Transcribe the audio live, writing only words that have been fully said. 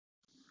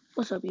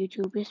What's up,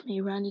 YouTube? It's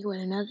me, Rodney, with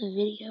another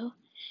video.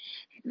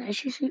 And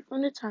as you see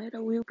from the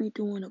title, we'll be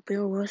doing a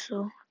Bill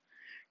Russell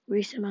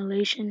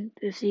resimulation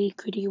to see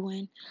could he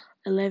win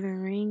 11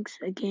 rings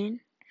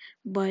again,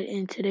 but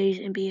in today's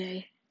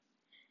NBA.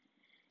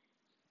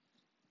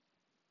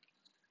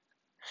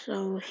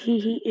 So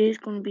he is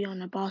going to be on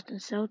the Boston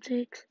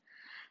Celtics,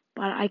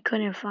 but I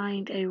couldn't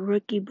find a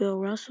rookie Bill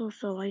Russell,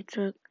 so I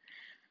took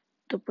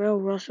the Bill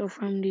Russell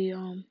from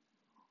the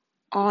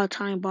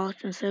all-time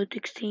Boston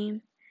Celtics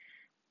team,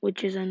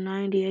 which is a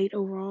 98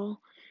 overall,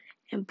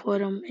 and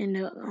put him in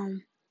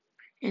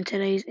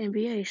today's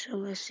NBA. So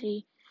let's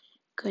see.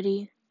 Could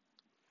he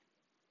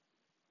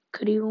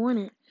win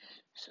it?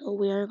 So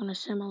we are gonna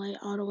simulate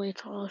all the way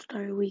to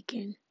All-Star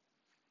Weekend.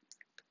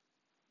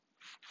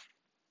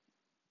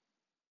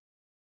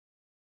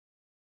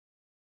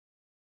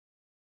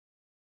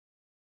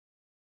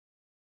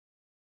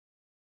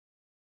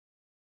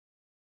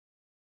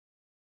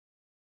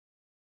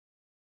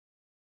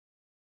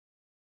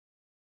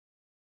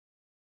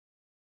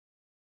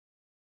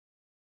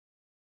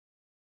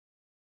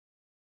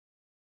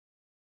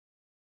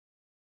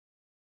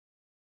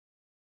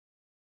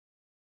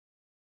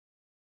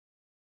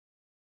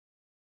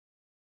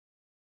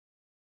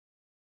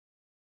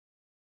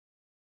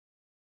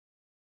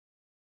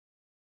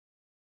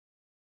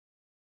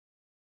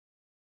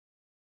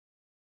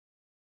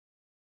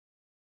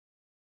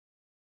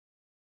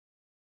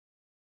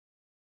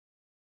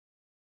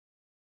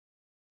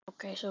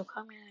 Okay, so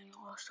coming in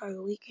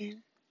All-Star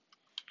Weekend,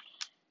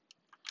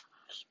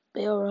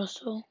 Bill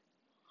Russell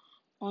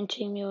on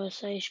Team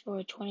USA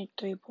scored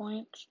 23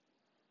 points,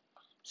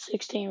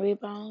 16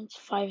 rebounds,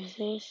 5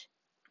 assists,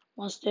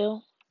 1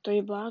 steal,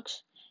 3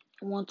 blocks,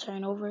 and 1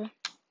 turnover.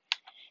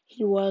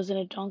 He was in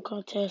a dunk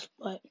contest,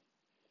 but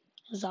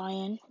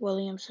Zion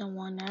Williamson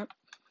won that.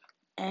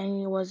 And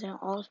he was in an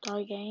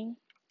All-Star game.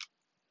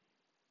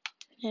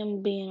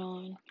 Him being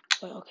on,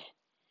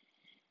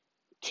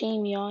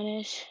 Team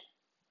Giannis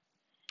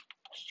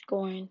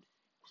scoring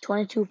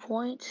 22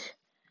 points,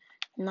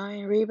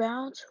 9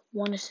 rebounds,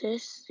 1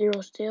 assist,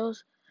 0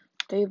 steals,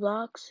 3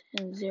 blocks,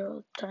 and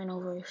 0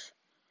 turnovers.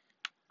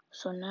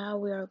 So now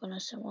we are going to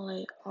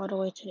simulate all the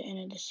way to the end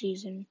of the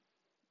season.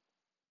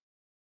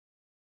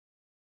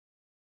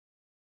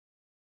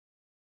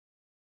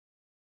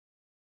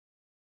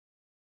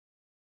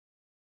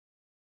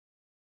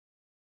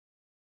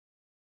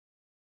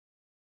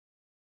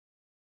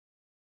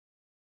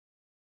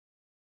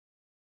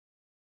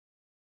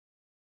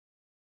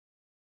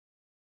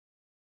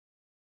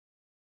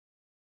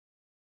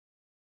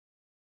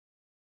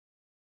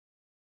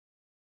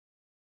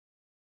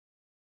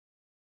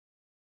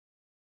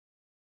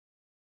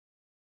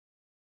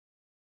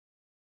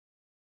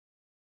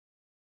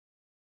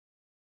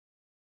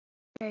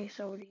 Okay,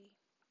 so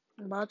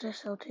the Boston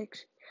Celtics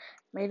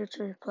made it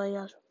to the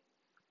playoffs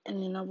in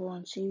the number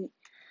 1 seed.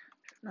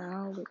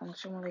 Now we're going to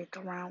simulate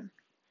the round.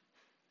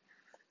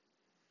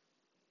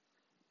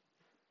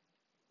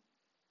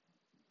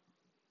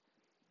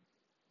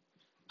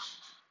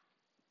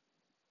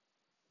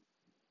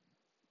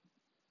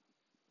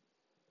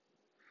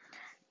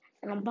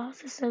 And the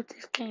Boston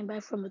Celtics came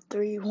back from a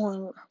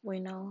 3-1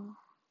 win,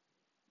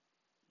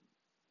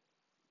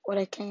 or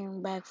they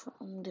came back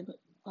from the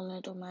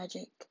Orlando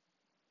Magic.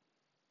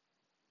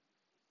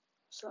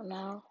 So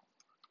now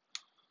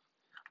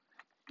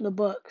the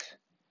Bucks.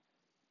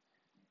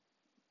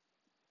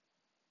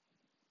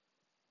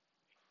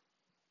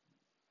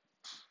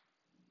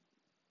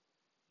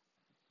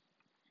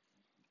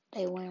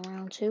 They win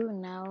round 2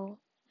 and now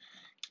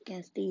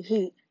against the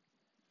Heat.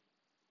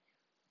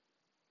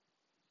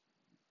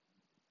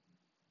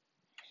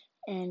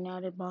 And now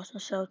the Boston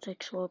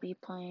Celtics will be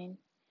playing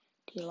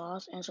the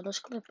Los Angeles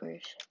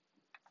Clippers.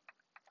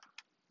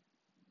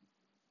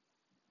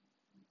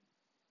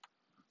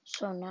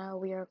 So now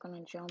we are going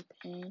to jump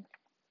in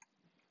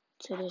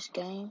to this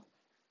game.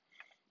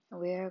 And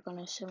we are going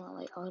to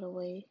simulate all the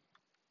way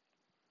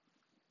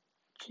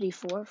to the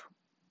 4th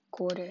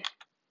quarter.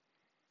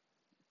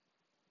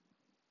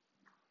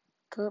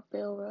 Could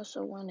Bill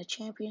Russell win the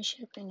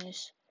championship in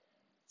his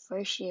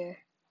first year?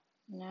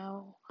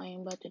 Now I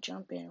am about to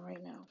jump in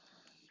right now.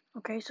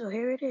 Okay, so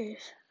here it is.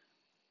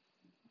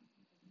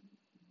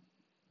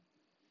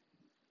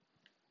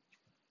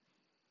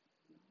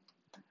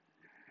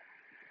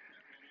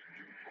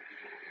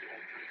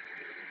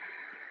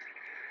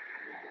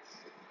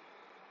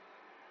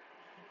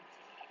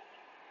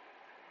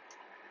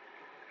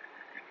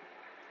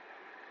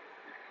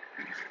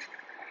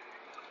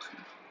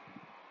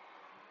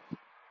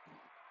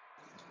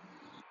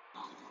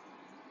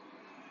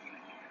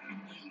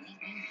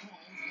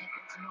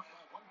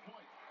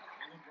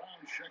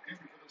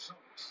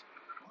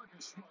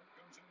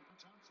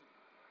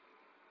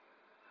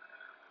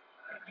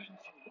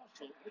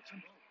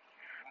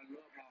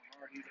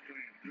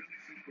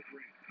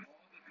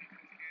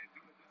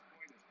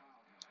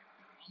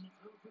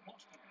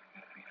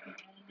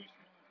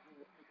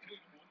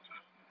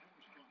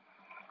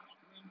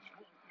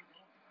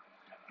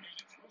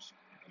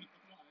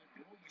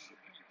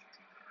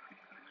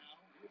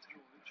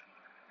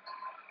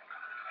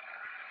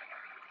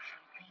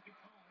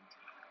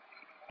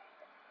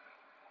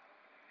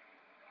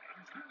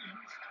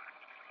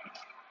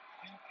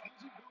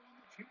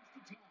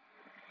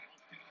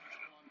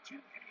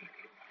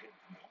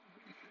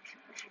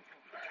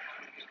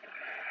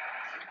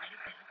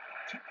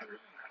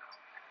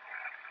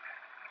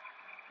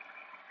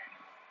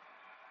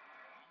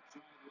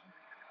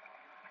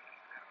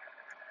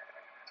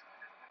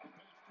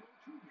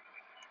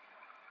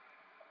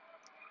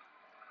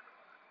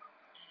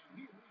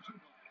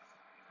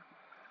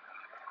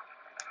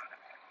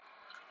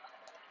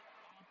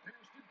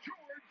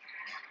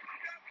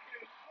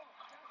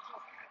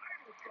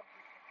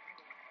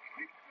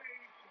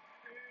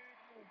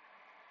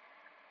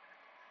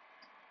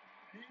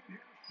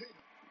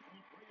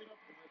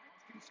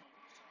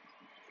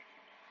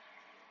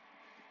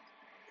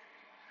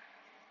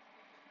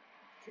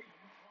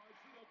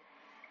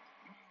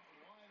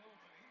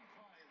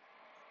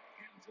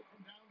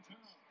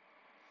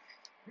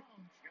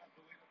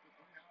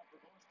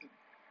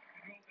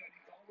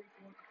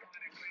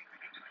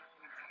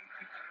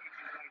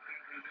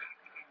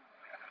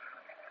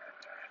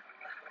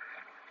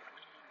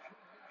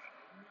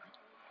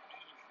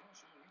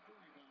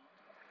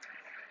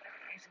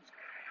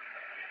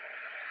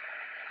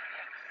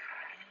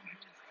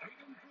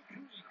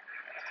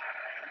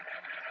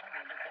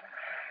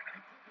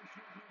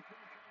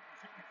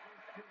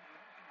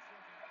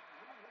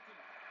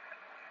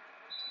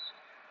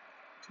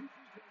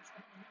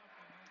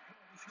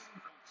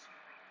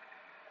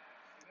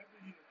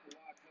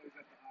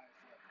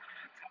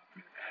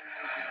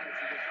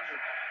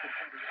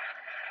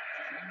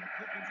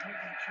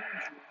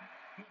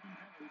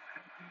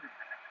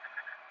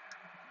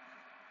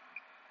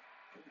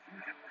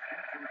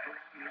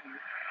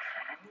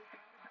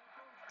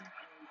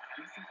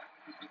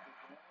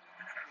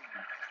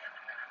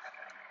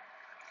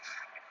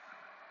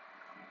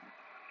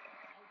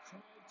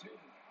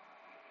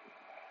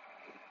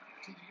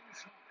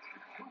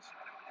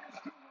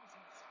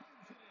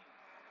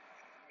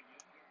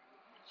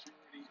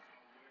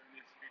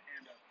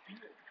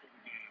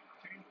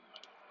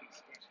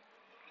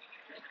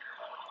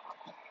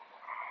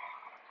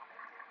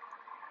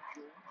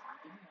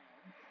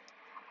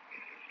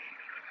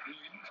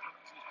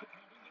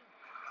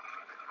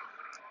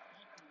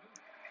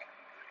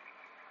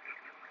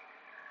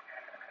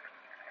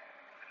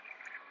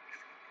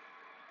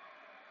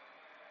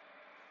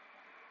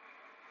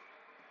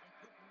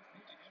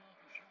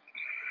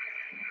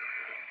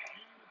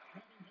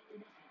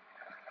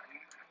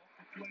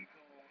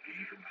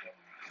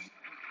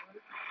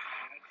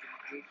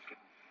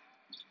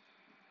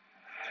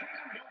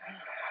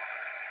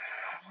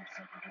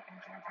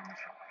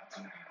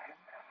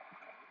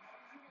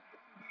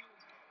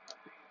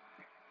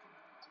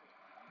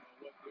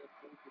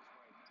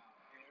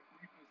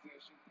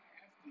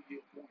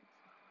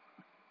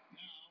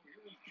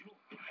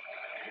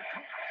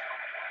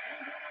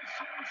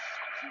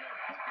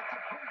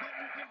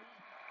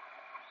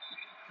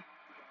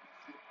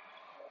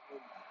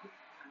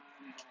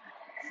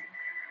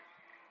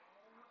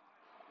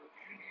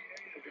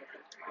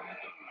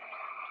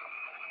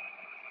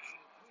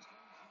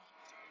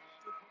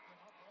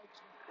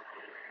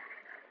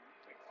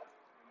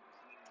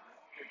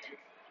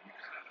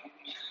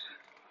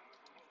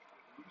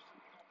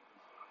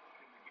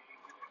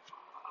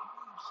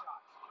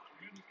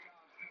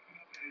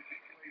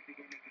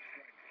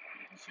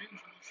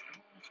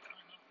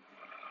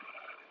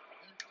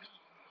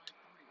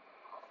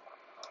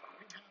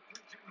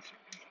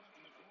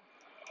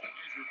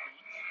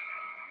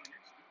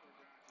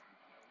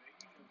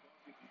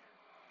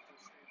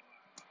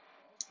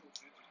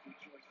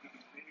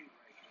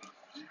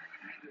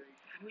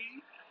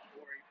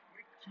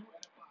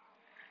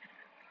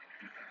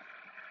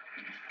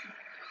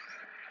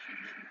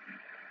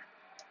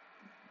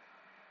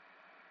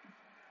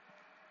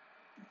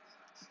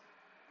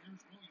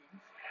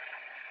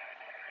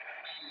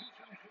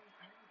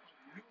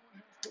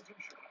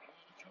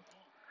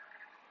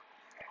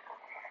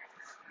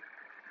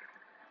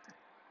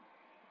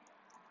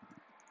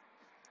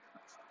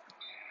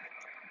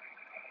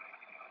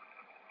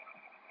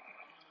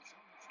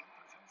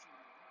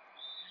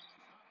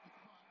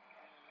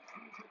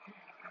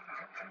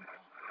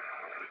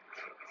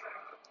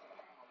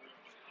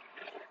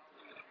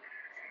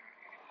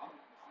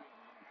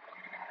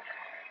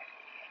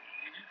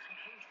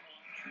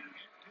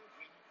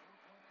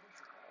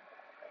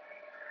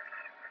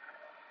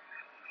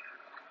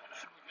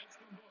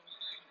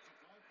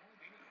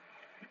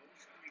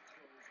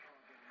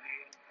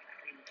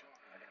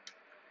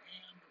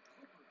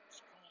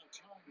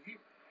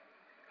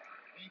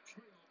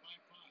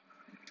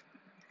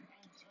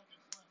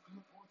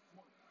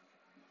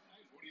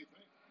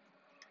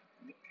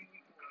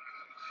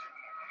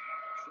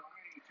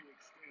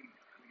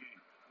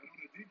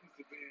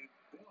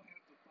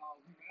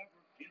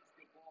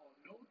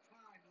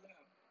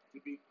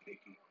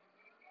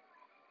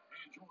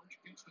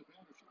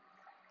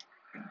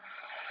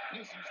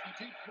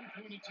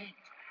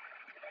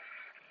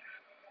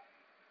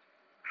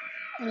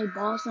 And the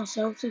Boston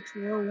Celtics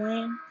will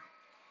win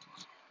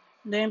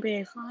the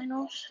NBA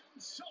Finals.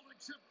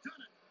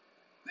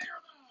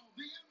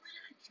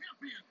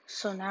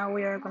 So now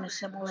we are going to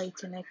simulate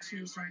to next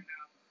season.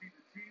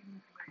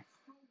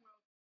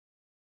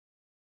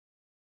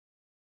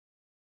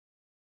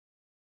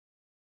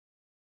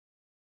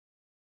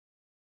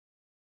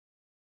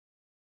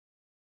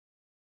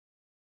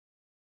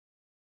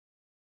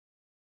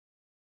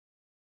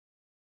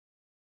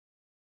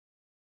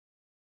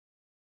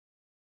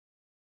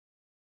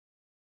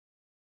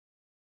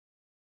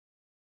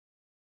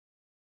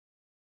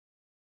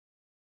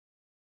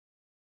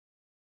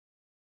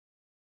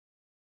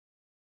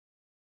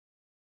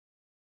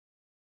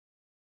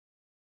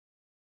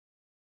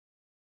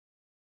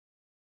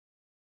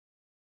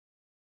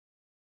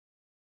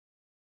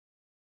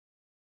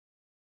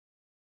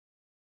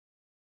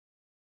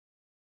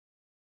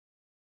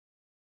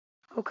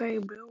 Okay,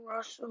 Bill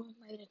Russell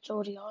made it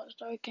to the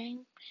All-Star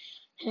game.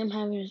 Him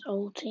having his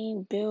old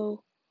team,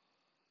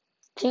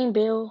 Team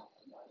Bill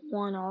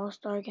won the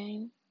All-Star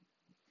game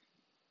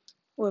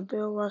with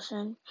Bill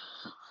Russell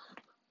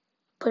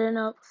putting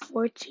up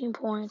 14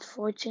 points,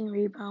 14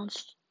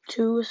 rebounds,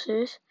 2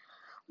 assists,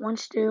 1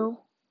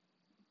 steal,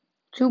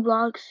 2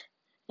 blocks,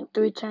 and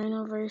 3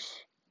 turnovers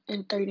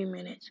in 30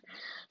 minutes.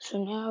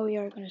 So now we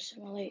are going to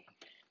simulate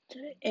to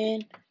the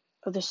end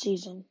of the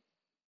season.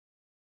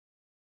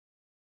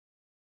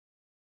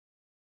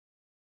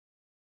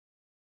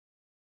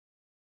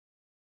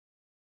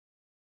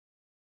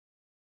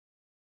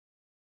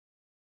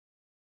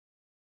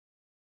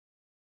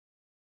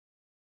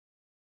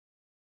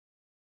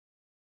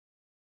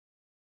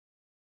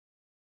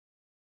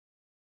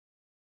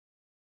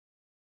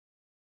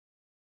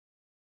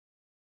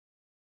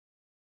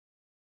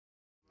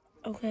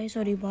 Okay,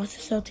 so the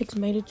Boston Celtics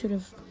made it to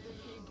the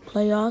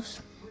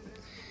playoffs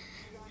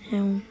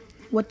and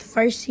with the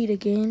first seed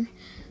again.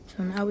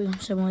 So now we're going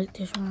to simulate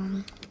this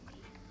one.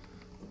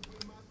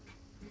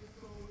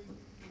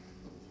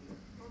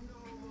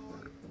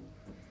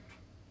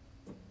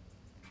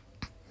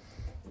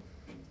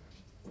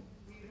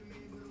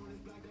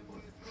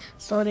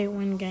 So they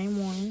win game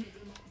 1.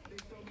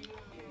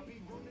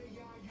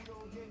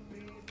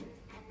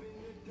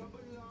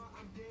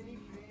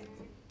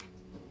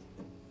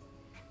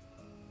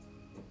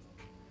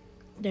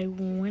 They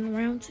win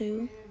round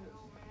 2.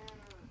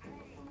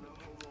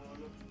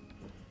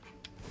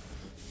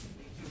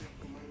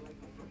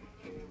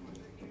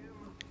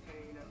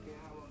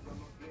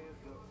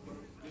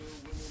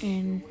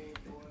 And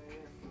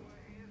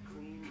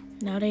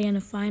now they're in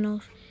the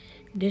finals.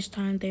 This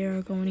time they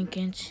are going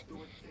against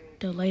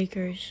the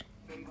Lakers.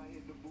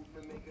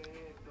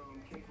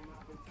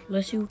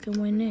 Let's see who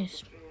can win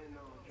this.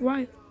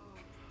 Right.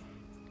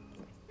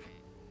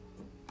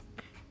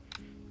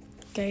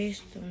 Okay,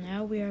 so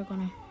now we are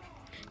going to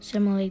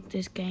simulate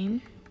this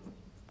game.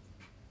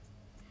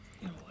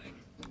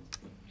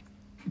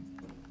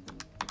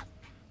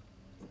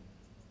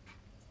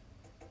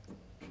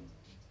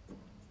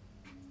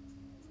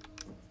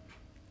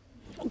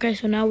 Okay,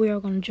 so now we are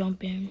going to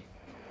jump in.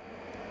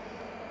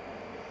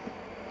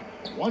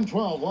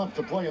 1:12 left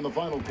to play in the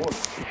final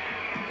quarter.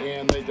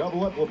 And they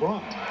double up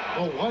LeBron.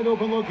 A wide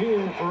open look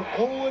here for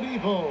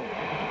Oladipo.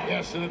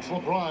 Yes, and it's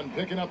LeBron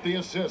picking up the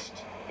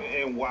assist.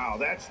 And wow,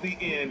 that's the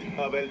end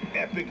of an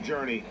epic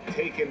journey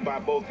taken by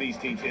both these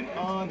teams in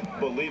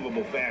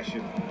unbelievable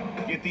fashion.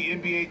 Get the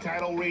NBA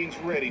title rings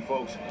ready,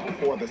 folks,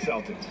 for the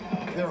Celtics.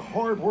 Their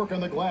hard work on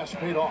the glass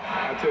paid off.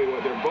 I tell you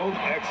what, they're both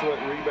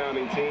excellent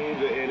rebounding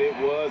teams, and it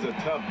was a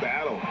tough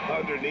battle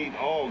underneath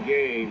all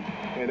game.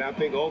 And I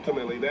think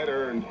ultimately that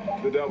earned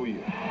the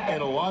W.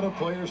 And a lot of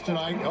players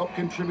tonight helped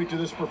contribute to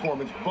this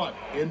performance, but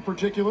in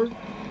particular,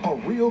 a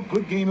real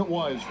good game it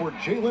was for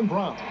Jaylen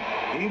Brown.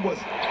 He was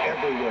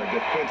everywhere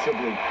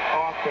defensively,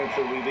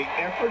 offensively. The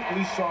effort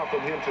we saw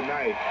from him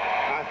tonight,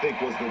 I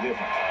think, was the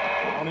difference.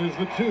 Brown is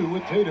the 2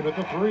 with Tatum at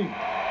the 3.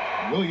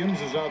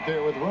 Williams is out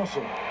there with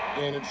Russell,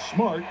 and it's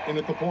Smart in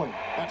at the point.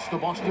 That's the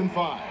Boston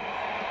 5.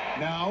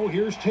 Now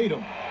here's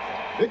Tatum.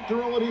 Victor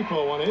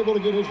Oladipo unable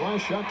to get his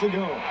last shot to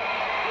go.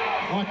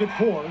 Clock at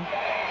 4.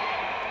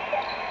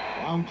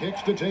 Brown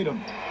kicks to Tatum.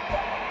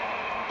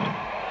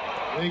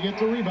 They get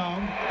the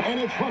rebound, and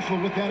it's Russell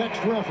with that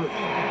extra effort.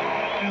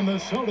 And the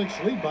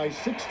Celtics lead by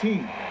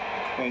 16.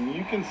 And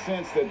you can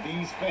sense that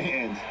these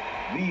fans,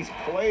 these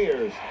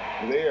players,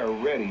 they are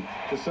ready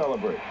to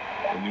celebrate.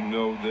 And you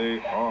know they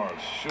are,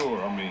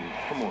 sure. I mean,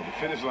 come on, the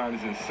finish line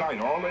is in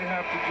sight. All they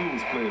have to do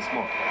is play it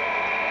smart.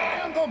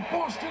 And the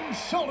Boston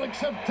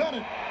Celtics have done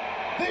it.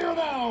 They are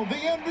now the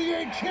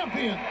NBA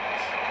champions.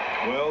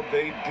 Well,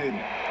 they did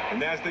it.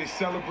 And as they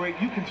celebrate,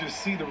 you can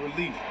just see the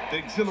relief, the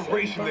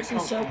exhilaration that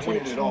comes from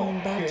winning it all.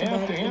 You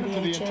have to hand it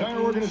to the entire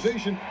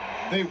organization.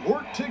 They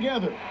work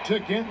together to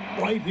get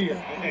right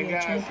here. And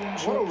guys,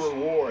 what a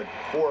reward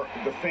for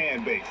the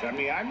fan base. I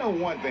mean, I know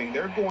one thing.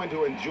 They're going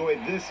to enjoy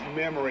this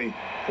memory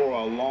for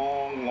a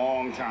long,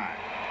 long time.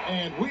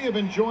 And we have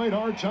enjoyed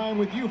our time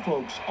with you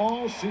folks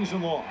all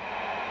season long.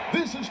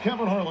 This is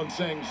Kevin Harlan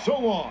saying so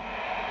long.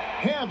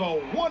 Have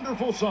a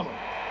wonderful summer.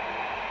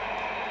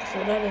 So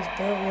that is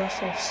Bill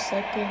Russell's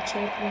second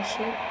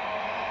championship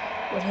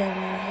with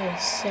having his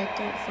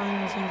second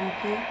Finals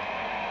MVP.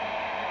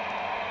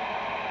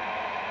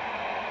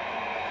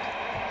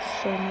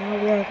 So now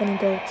we are going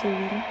to go to,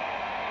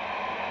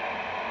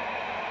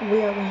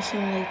 we are going to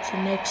simulate to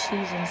next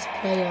season's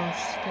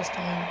playoffs this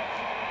time.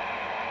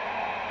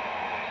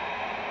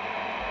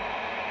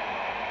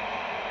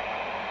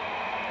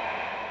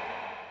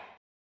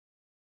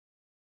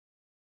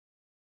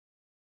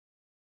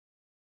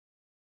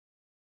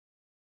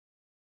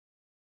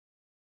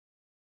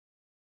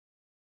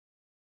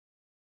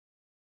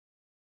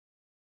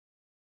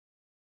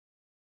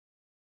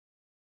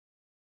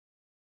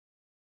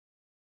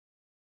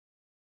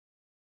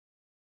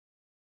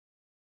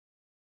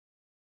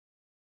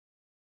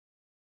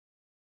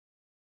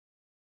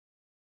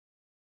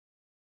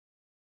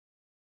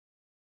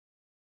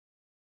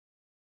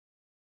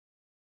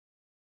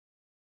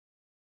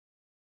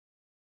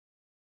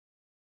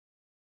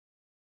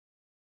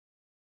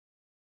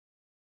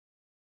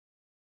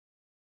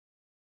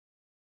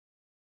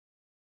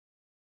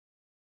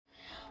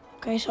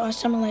 Okay, so I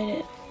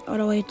simulated all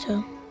the way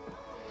to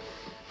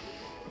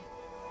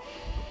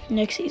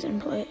this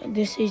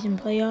season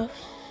playoffs.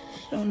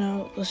 So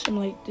now let's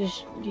simulate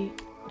this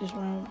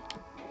round.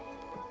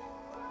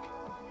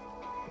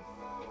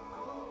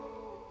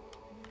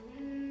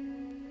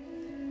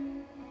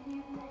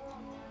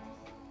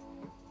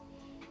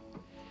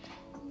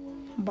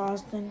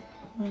 Boston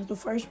wins the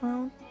first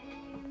round.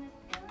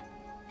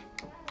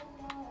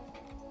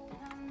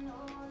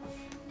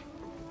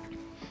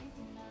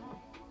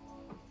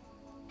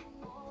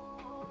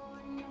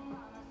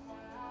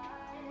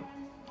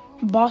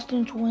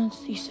 Boston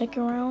wins the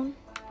second round.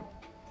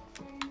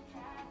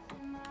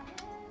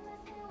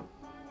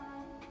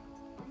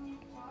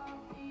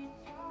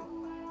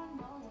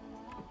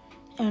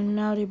 And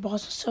now the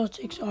Boston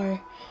Celtics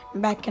are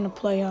back in the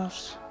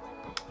playoffs.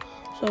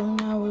 So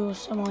now we will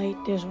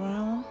simulate this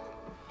round.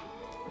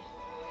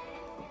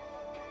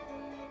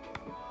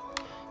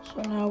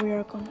 So now we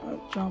are going to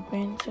jump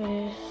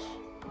into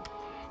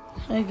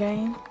this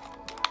game.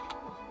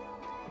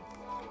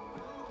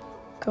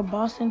 Could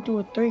Boston do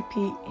a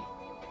three-peat?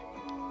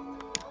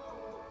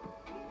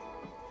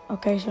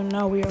 Okay, so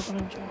now we are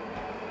going to jump.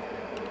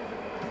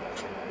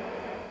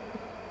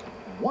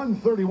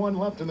 1:31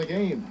 left in the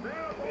game.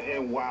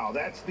 And wow,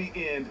 that's the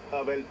end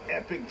of an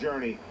epic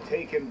journey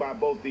taken by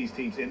both these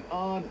teams in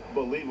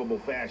unbelievable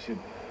fashion.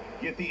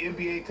 Get the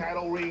NBA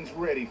title rings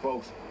ready,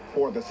 folks,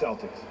 for the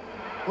Celtics.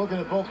 Looking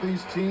at both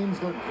these teams,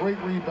 they're great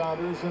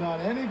rebounders, and on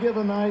any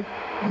given night,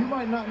 you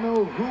might not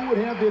know who would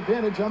have the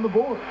advantage on the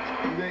board.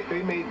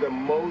 They made the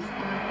most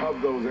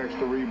of those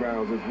extra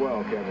rebounds as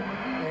well, Kevin.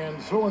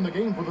 And so in the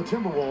game for the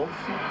Timberwolves,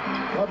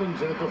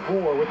 Covington at the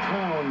 4 with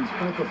Towns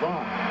in at the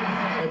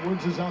 5.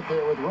 Edwards is out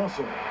there with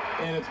Russell,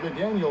 and it's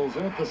McDaniels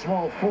in at the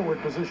small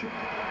forward position.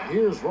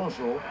 Here's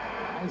Russell.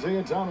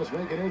 Isaiah Thomas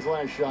making his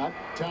last shot.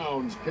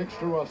 Towns kicks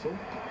to Russell.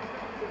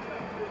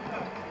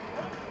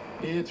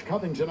 It's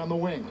Covington on the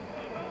wing.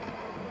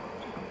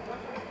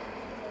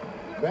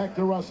 Back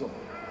to Russell.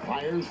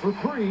 Fires for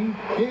 3.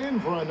 In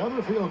for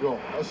another field goal.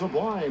 A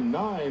sublime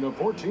 9 of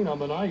 14 on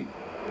the night.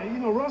 And, you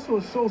know, Russell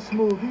is so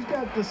smooth. He's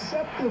got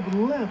deceptive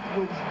length,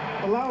 which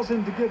allows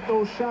him to get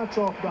those shots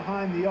off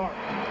behind the arc.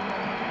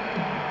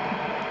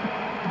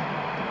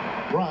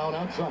 Brown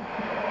outside.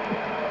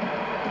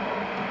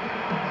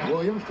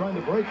 Williams trying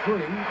to break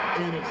free.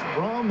 And it's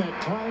Brown that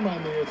time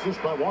on the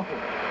assist by Walker.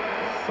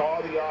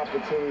 Saw the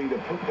opportunity to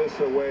put this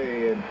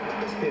away and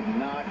did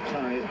not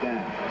turn it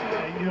down.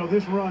 And, you know,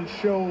 this run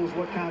shows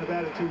what kind of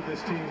attitude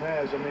this team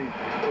has. I mean,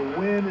 the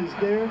win is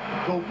there,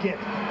 go get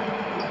it.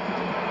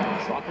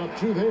 Shot up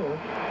 2 there.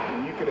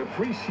 And you can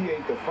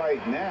appreciate the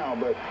fight now,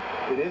 but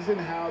it isn't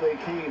how they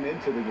came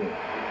into the game.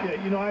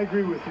 Yeah, you know, I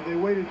agree with you. They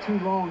waited too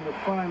long to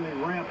finally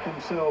ramp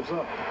themselves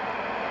up.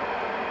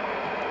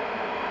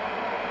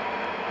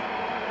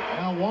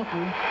 Now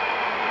Walker.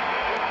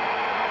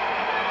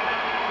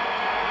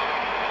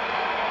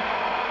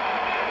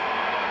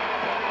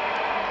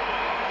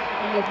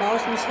 And the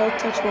Boston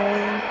Celtics will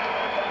win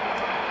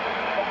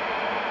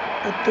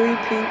a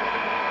three-peat.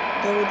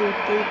 They will do a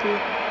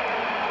three-peat.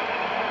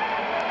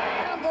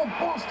 And the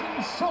Boston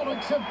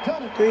Celtics have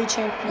done it. 3 They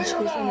championships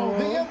are in a now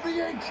the row.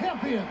 NBA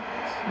champions.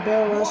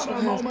 Bill What Russell a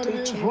has moment 3 it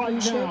is right now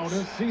to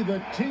championships. see the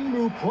team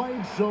who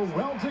played so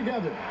well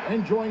together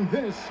enjoying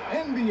this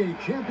NBA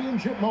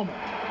championship moment.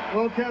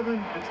 Well,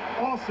 Kevin, it's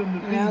awesome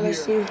to be Now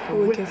let's see here who to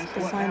will witness get the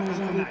what Finals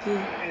happened MVP.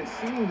 tonight. And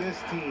seeing this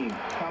team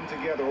come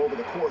together over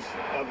the course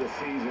of the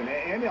season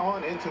and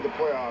on into the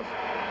playoffs,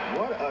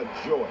 what a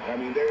joy. I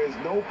mean, there is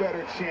no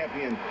better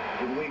champion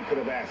the league could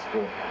have asked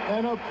for.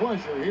 And a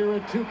pleasure here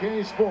at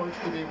 2K Sports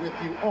to be with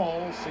you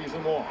all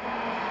season long.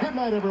 Good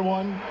night,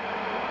 everyone.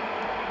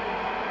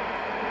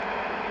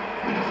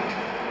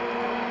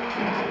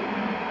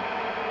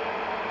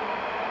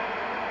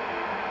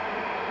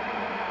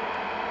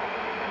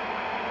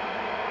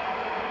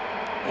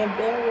 And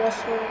Bill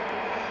Russell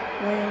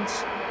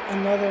wins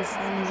another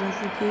Finals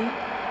MVP.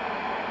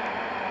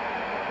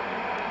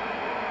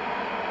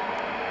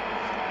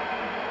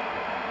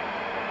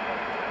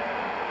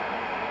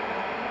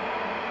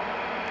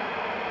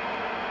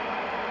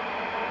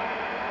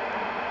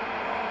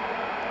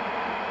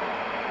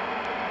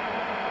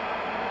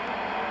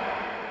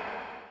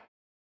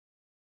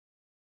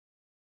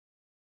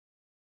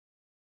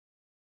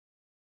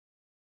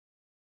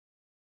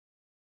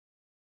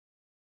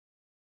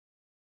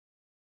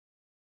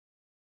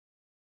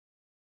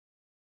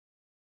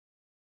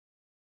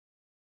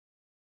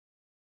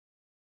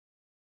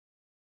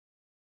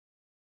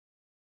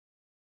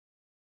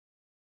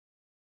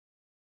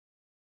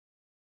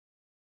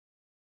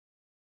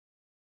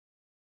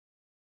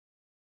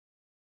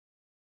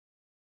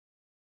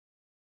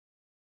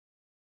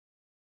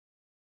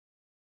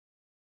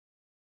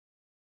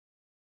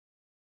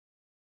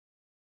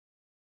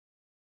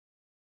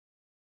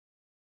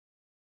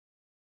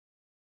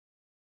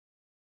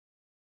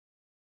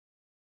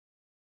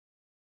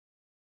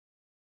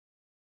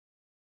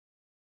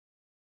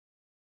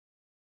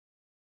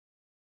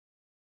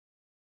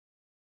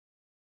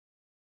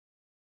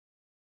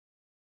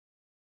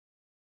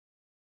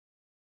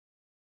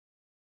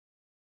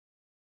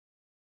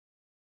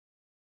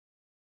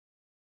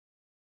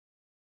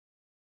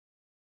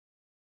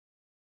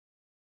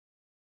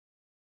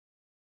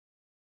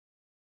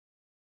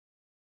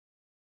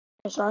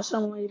 So I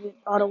simulated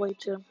all the way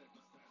to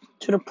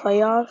the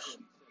playoffs.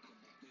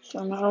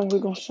 So now we're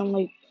gonna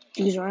simulate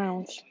these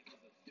rounds.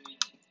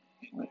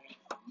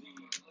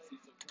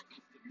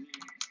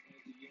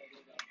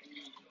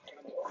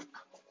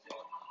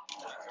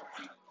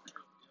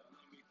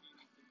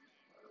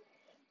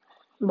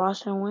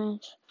 Boston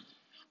wins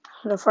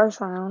the first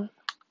round.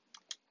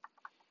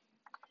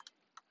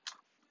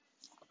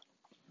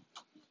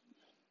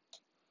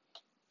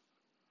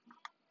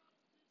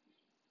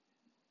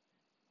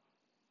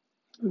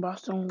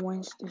 Boston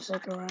wins the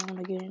second round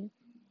again.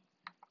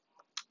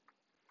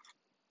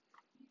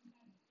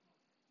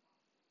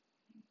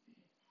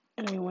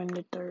 And they win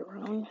the third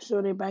round.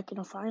 So they're back in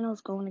the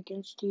finals going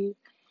against the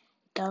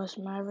Dallas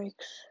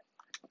Mavericks.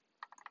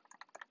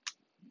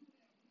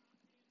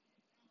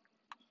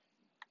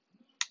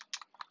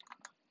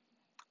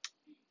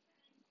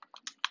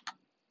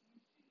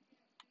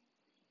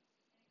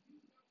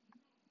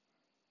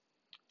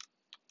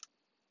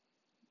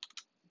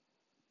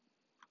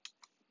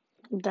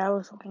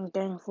 Dallas in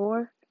game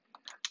 4.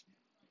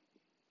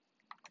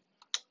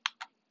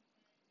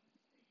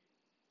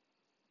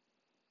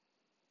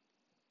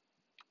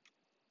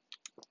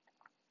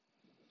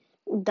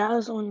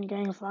 Dallas won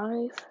game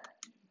 5.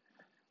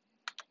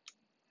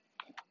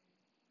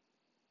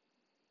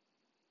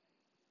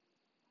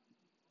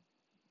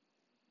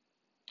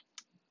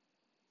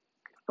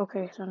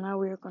 Okay, so now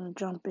we're gonna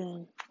jump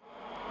in.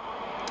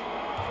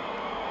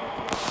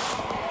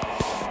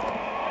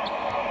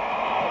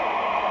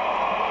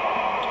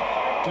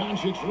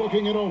 Doncic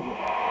looking it over.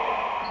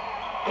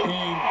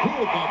 And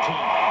good that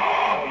time.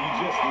 Oh, you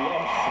just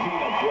love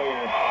seeing a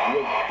player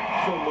with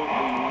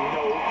absolutely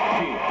no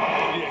fear.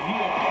 Yeah, he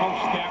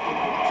approached that one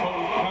with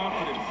total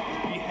confidence.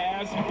 He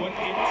has what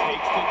it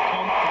takes to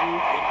come through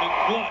in the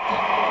clutch.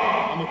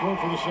 On the court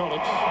for the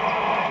Celtics.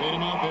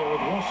 Tatum out there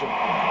with Russell.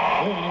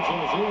 Then it's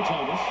Isaiah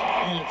Thomas.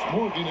 And it's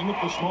Morgan in at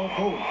the small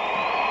forward.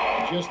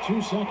 Just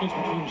 2 seconds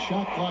between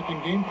shot clock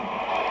and game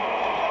clock.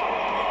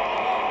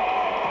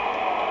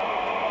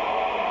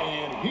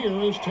 And here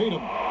is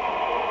Tatum.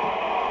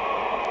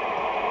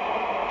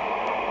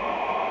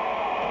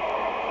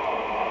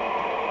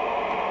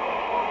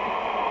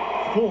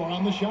 Four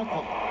on the shot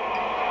clock.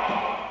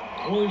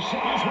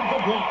 Porzingis with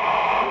the block.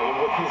 And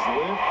with his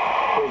length,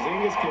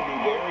 Porzingis can be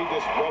very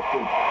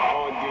disruptive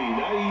on D.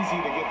 Not easy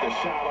to get the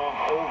shot off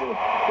over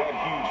that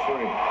huge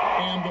frame.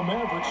 And the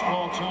Mavericks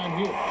call time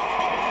here.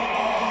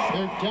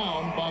 They're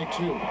down by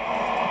 2.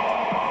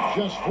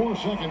 Just 4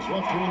 seconds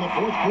left here in the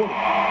fourth quarter.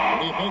 What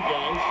do you think,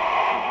 guys?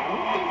 I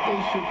don't think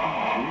they should be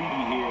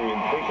greedy here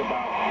and think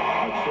about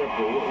a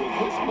triple. With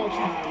this much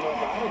time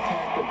left, I'd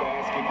attack the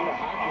basket, get a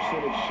high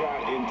percentage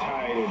shot and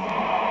tie it,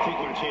 and take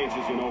my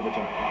chances in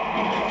overtime.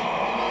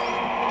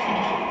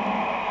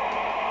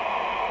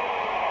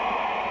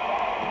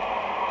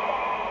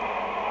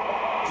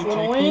 To For the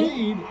take win. the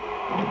lead.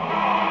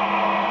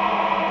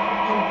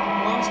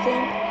 And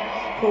Boston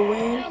will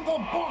win And the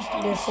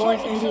Boston their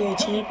 4th Celtics NBA have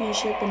done it.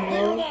 championship in a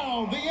They're row.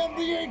 now the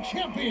NBA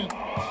champions.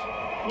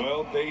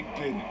 Well, they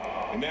did it.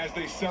 And as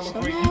they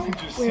celebrate, So you can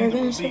just now see we're the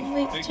gonna relief,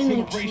 celebrate the the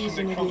next exhilaration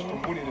season that comes again.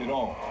 from winning it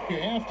all.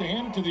 You have to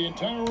hand it to the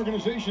entire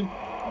organization.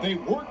 They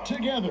work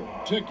together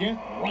to get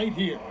right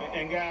here.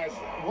 And guys,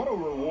 what a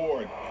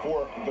reward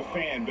for the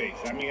fan base.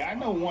 I mean, I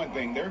know one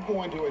thing. They're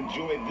going to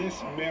enjoy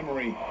this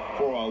memory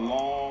for a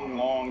long,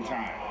 long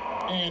time.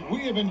 And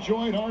we have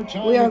enjoyed our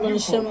time We are with going you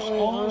to folks simulate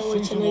all all the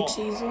way to season next long.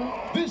 season.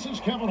 This is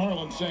Kevin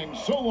Harlan saying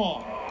so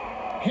long.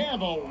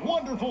 Have a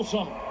wonderful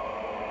summer.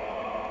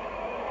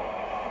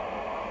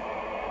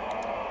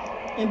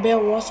 And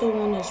Bill Russell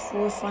won his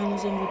 4th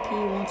Finals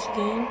MVP once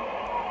again.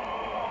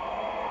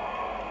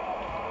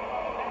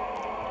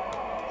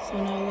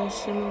 So now let's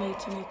simulate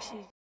to next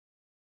season.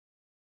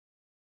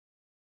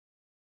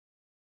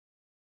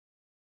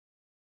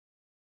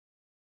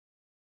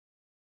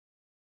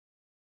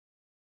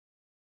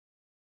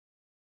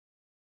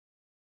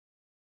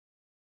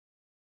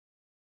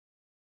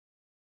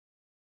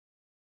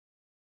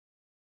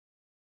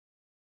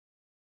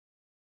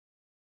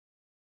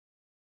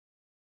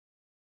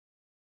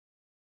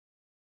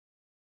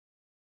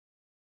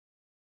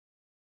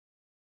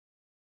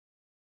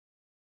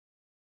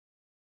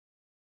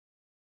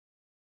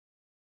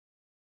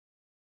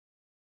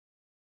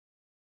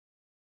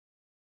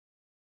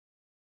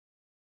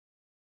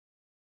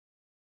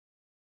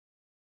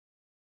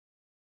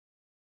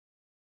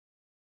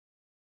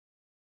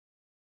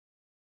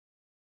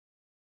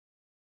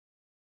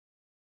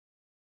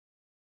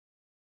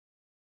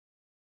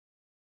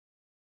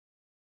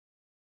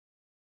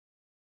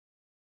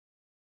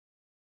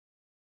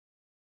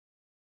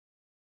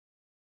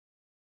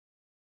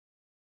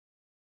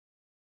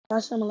 I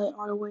simulate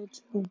all the way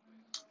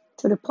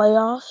to the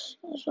playoffs.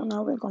 So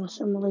now we're going to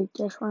simulate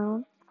this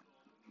round.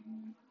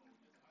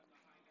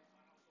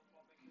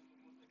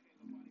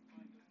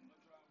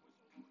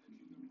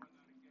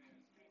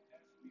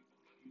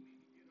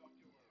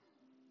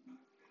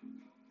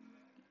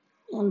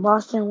 And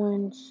Boston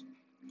wins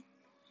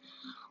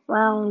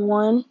round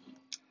 1.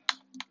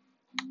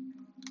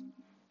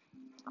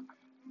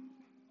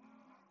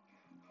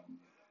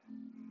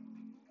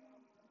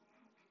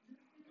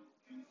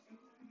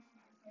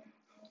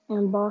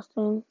 And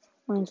Boston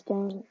wins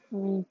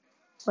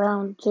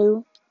round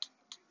 2.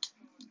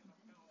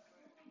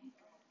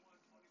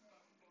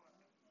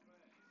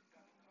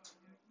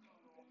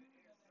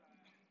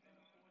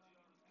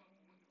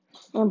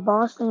 And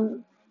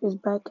Boston is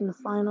back in the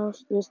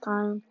finals, this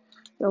time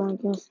going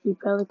against the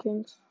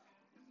Pelicans.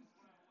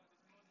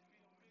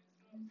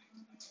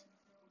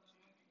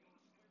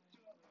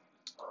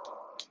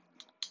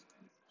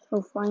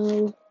 So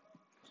finally,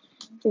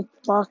 it's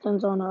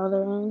Boston's on the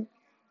other end.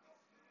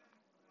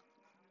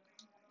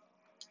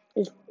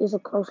 It's a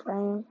close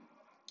game.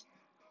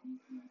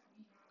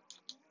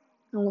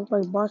 It looks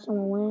like Boston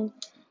will win.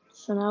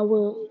 So now it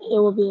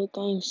will be a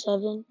game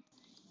 7.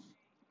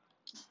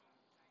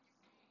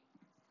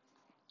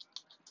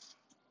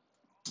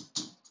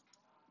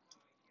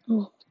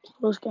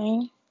 Close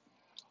game.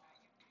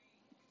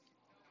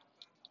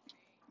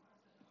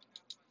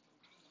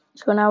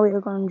 So now we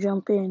are going to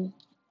jump in.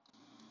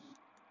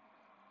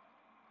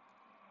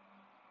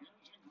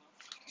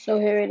 So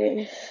here it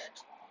is.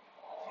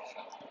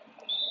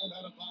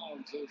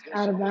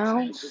 Out of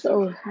bounds.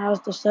 So now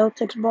it's the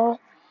Celtics ball.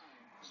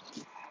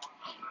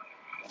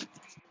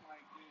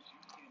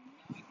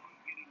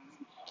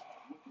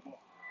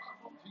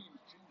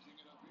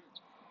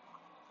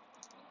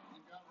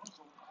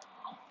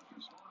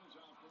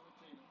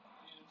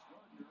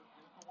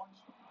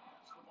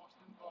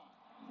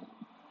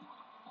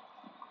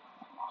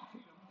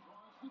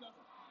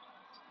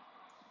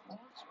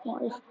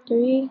 Smart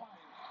 3.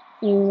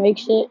 He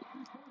makes it.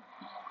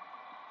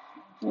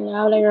 And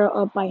now they are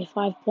up by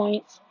 5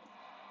 points.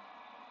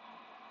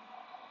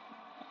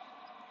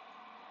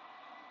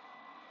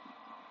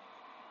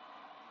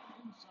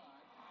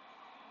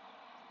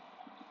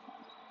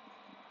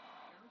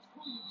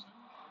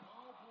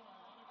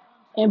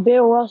 And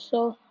Bill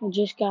Russell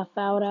just got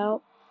fouled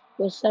out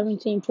with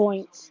 17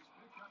 points.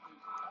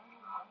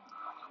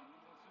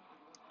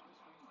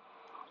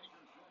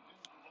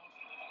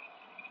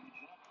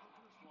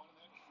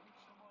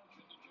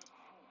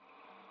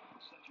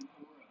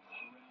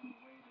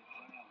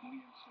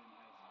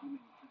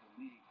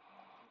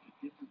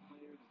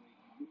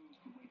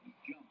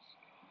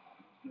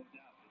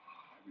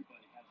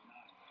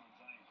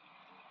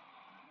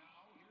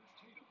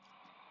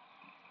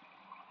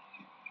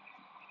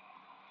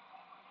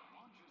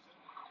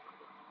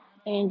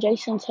 And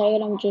Jason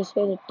Tatum just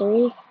hit a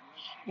 3.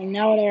 And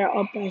now they are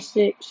up by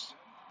 6.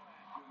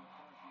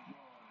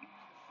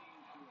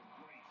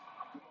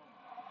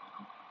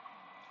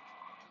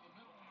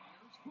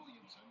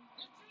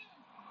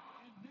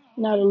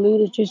 Now the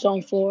lead is just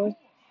on 4.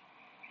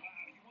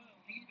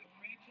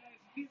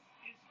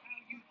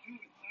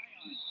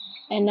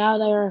 And now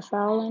they are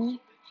fouling.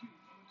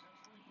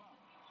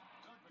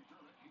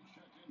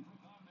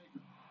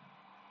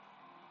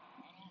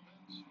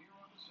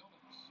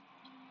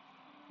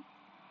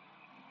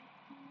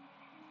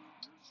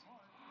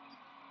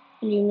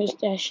 And you missed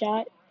that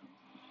shot.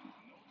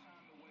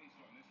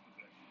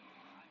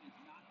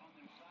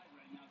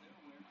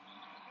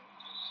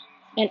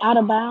 And out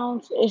of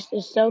bounds is the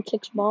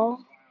Celtics ball.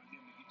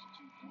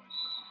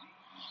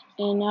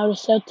 And now the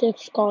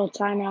Celtics call a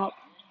timeout.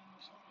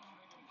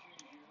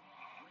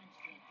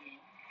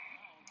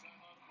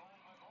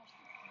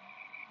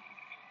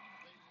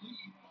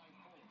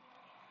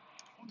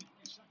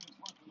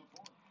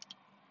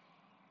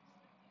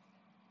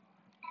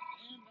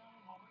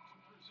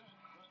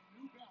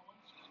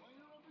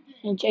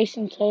 And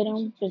Jason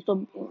Tatum is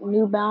the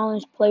New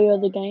Balance player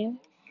of the game.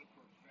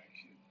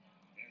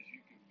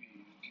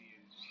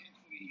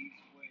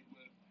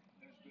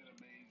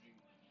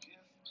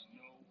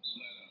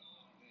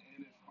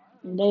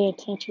 And they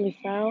intentionally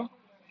foul.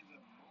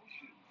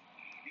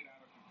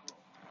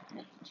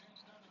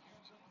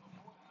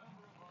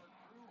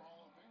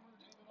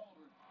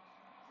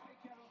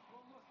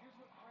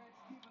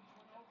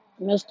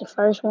 Missed the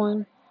first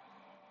one.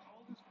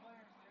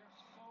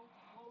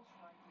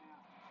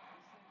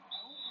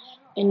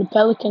 And the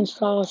Pelicans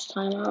calls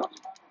timeout.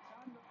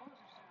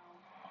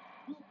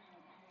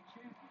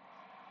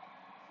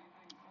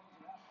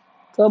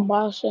 Good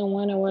Boston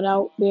winner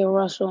without Bill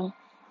Russell.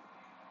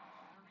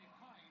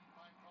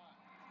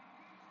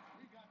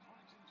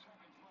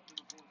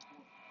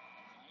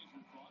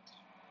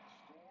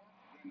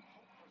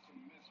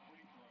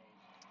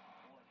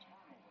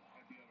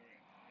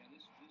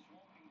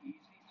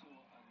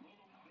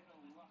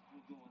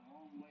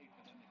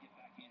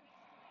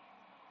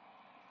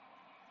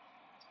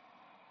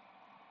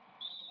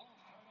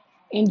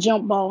 And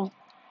jump ball.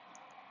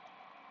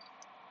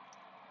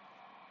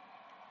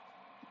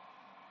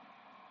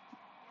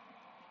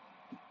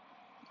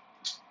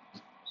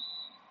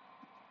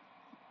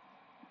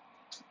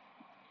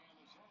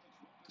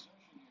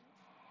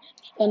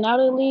 And now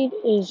the lead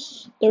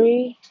is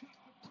 3.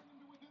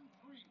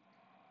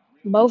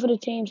 Both of the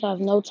teams have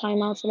no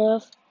timeouts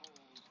left.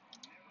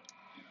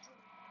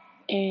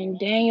 And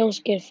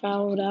Daniels get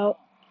fouled out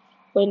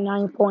with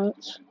 9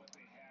 points.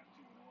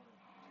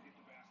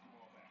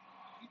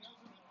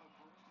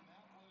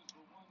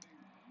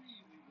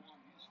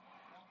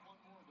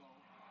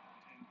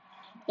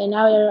 And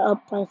now they're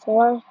up by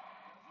 4.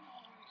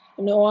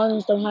 New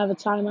Orleans don't have a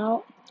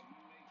timeout.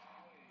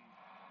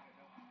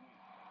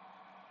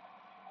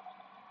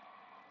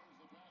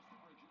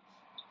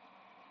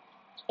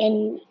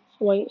 And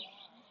wait.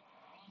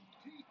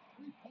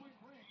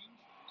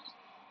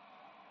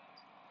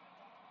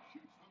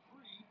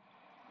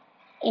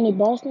 And the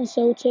Boston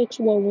Celtics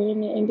will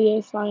win the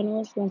NBA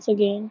Finals once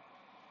again.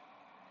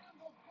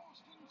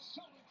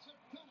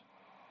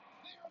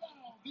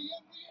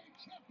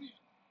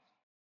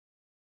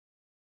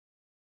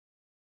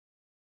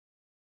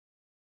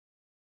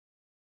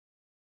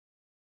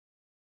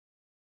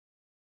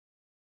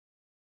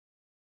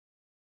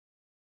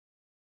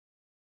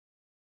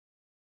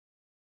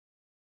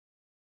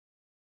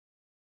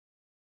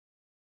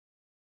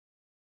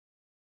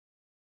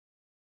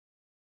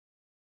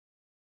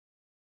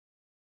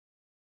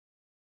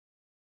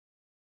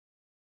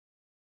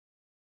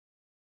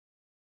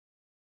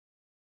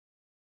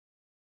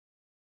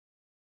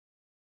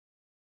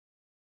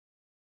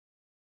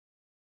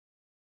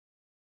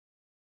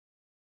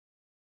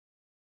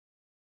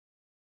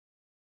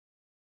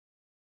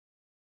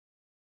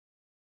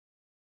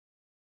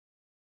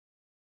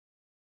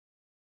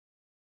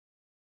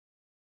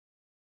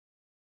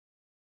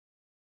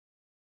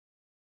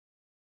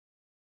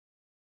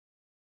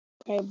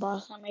 Okay,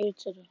 Boston made it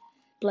to the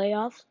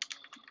playoffs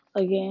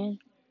again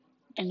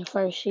in the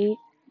first seed.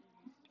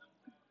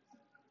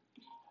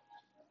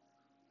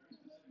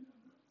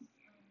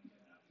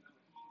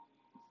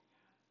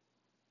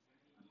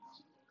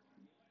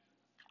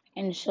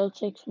 And the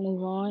Celtics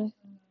move on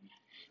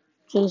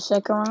to the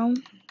second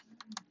round.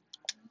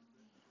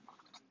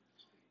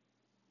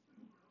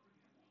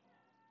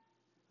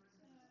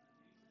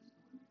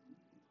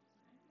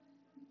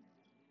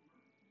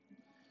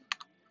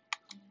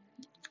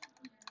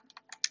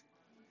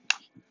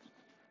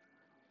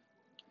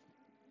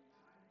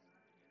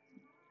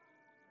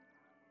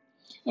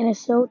 And the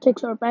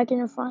Celtics are back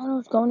in the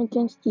finals going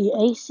against the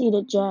 8th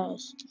seeded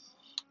Jazz.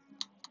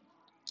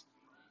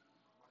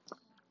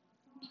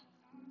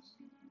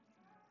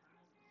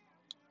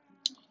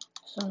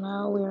 So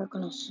now we are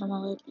going to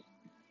simulate.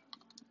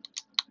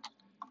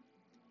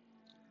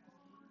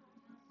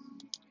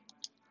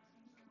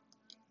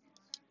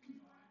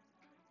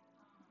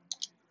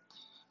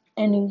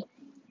 And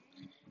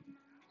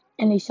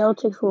the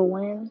Celtics will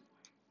win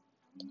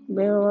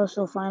Bill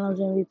Russell Finals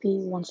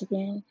MVP once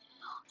again.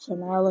 So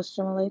now let's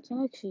simulate the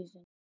next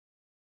season.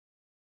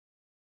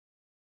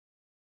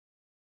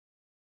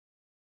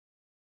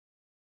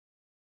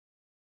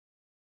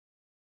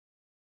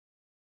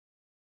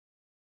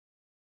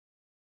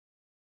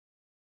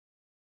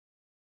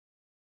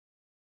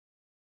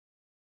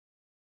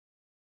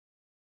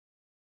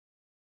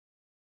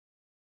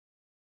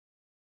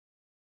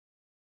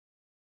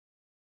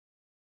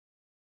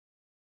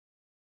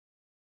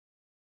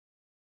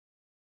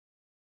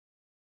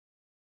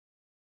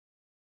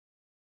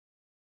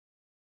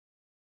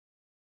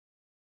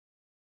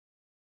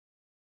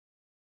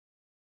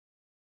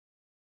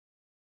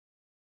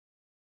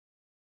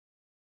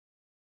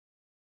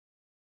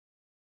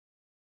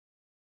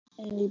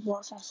 And the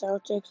Boston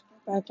Celtics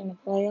are back in the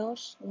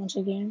playoffs once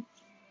again.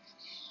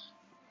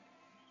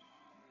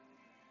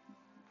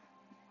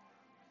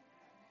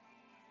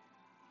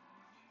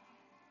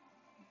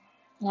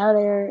 Now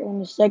they're in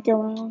the second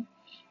round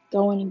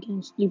going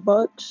against the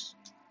Bucks.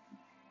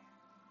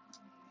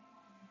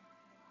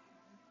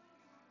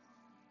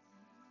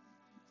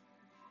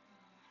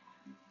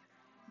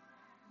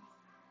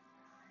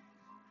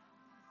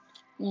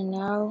 And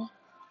now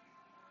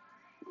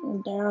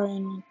they're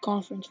in the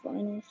conference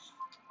finals.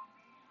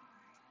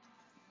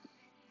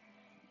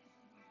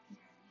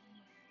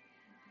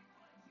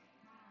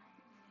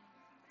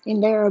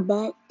 And they are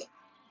back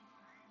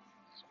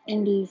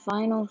in the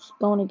finals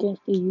going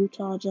against the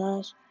Utah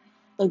Jazz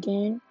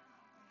again.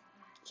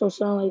 So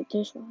something like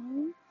this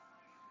one.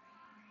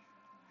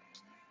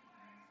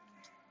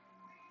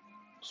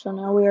 So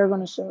now we are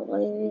going to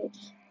simulate.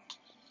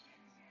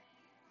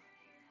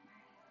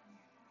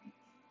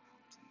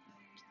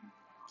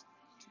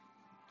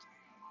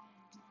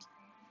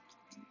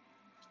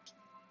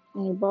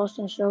 And the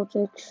Boston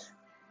Celtics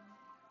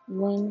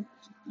win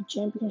the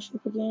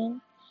championship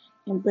again.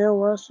 And Bill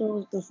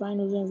Russell is the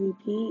finals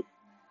MVP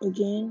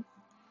again.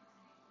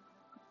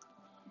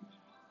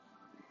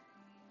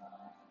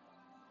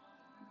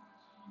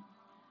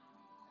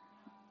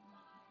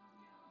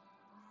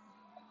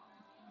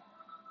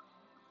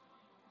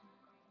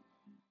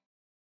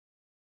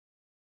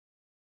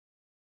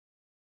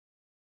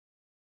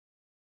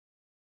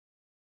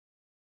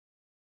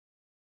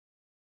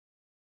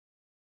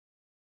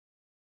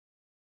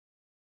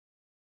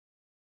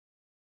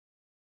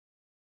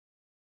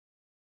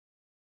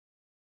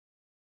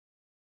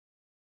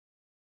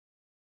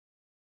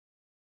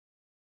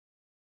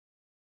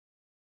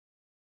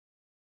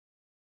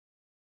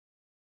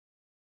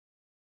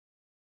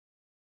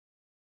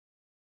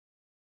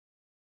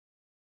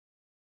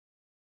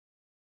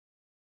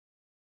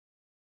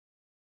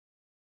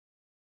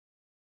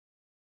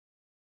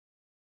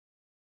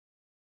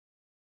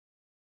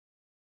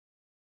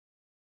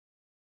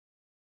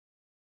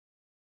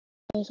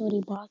 Okay, so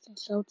the Boston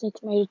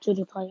Celtics made it to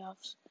the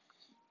playoffs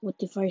with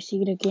the first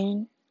seed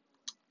again.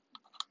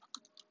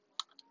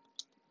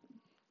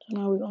 So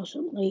now we're gonna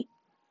simulate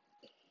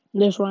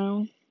this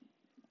round.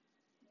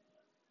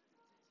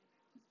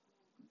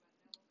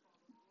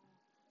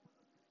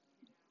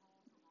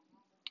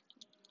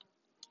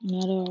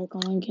 Now they are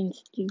going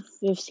against the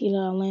fifth seed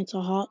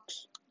Atlanta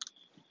Hawks.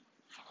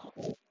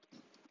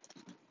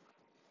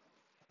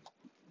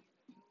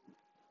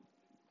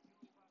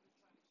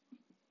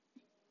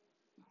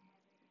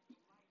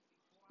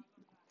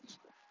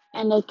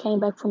 And they came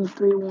back from a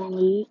 3-1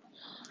 lead.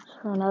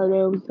 So now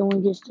they're going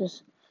against the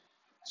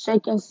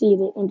second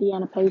seeded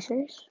Indiana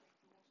Pacers.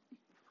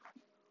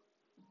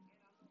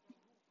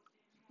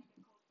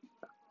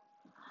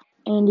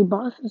 And the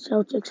Boston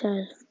Celtics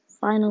has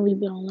finally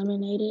been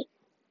eliminated.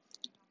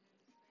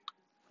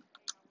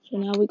 So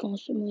now we're going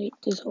to simulate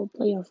this whole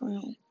playoff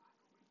round.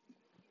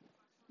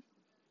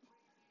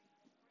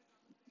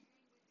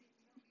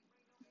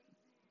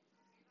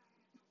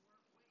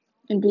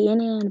 And the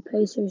Indiana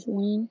Pacers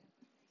win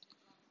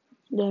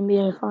the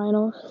NBA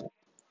Finals.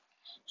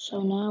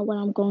 So now what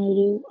I'm going to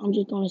do, I'm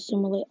just going to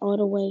simulate all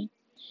the way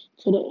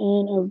to the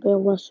end of Bill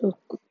Russell's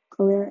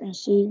career and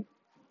see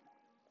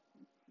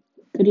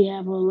could he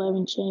have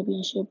 11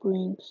 championship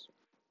rings.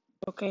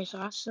 Okay, so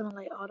I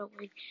simulate all the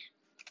way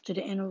to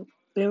the end of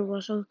Bill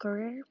Russell's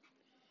career,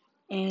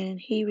 and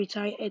he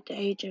retired at the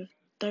age of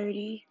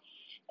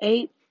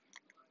 38,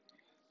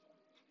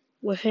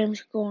 with him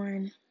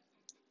scoring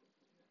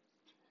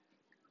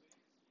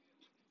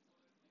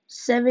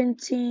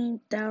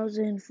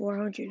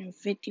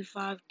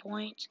 17,455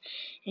 points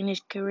in his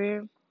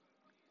career.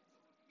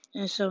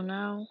 And so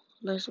now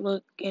let's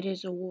look at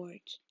his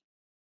awards.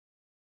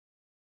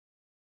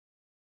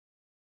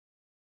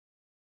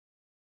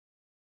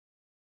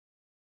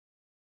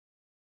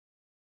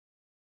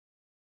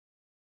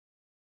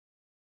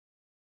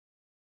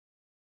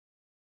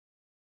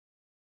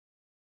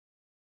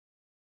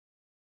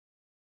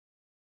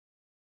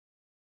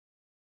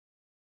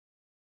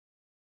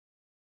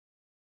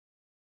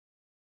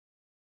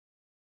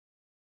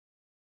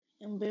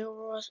 And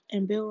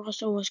Bill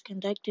Russell was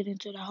conducted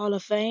into the Hall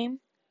of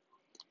Fame.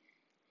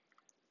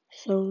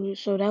 So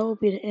that will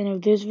be the end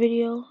of this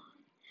video.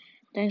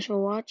 Thanks for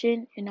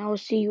watching, and I will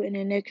see you in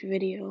the next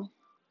video.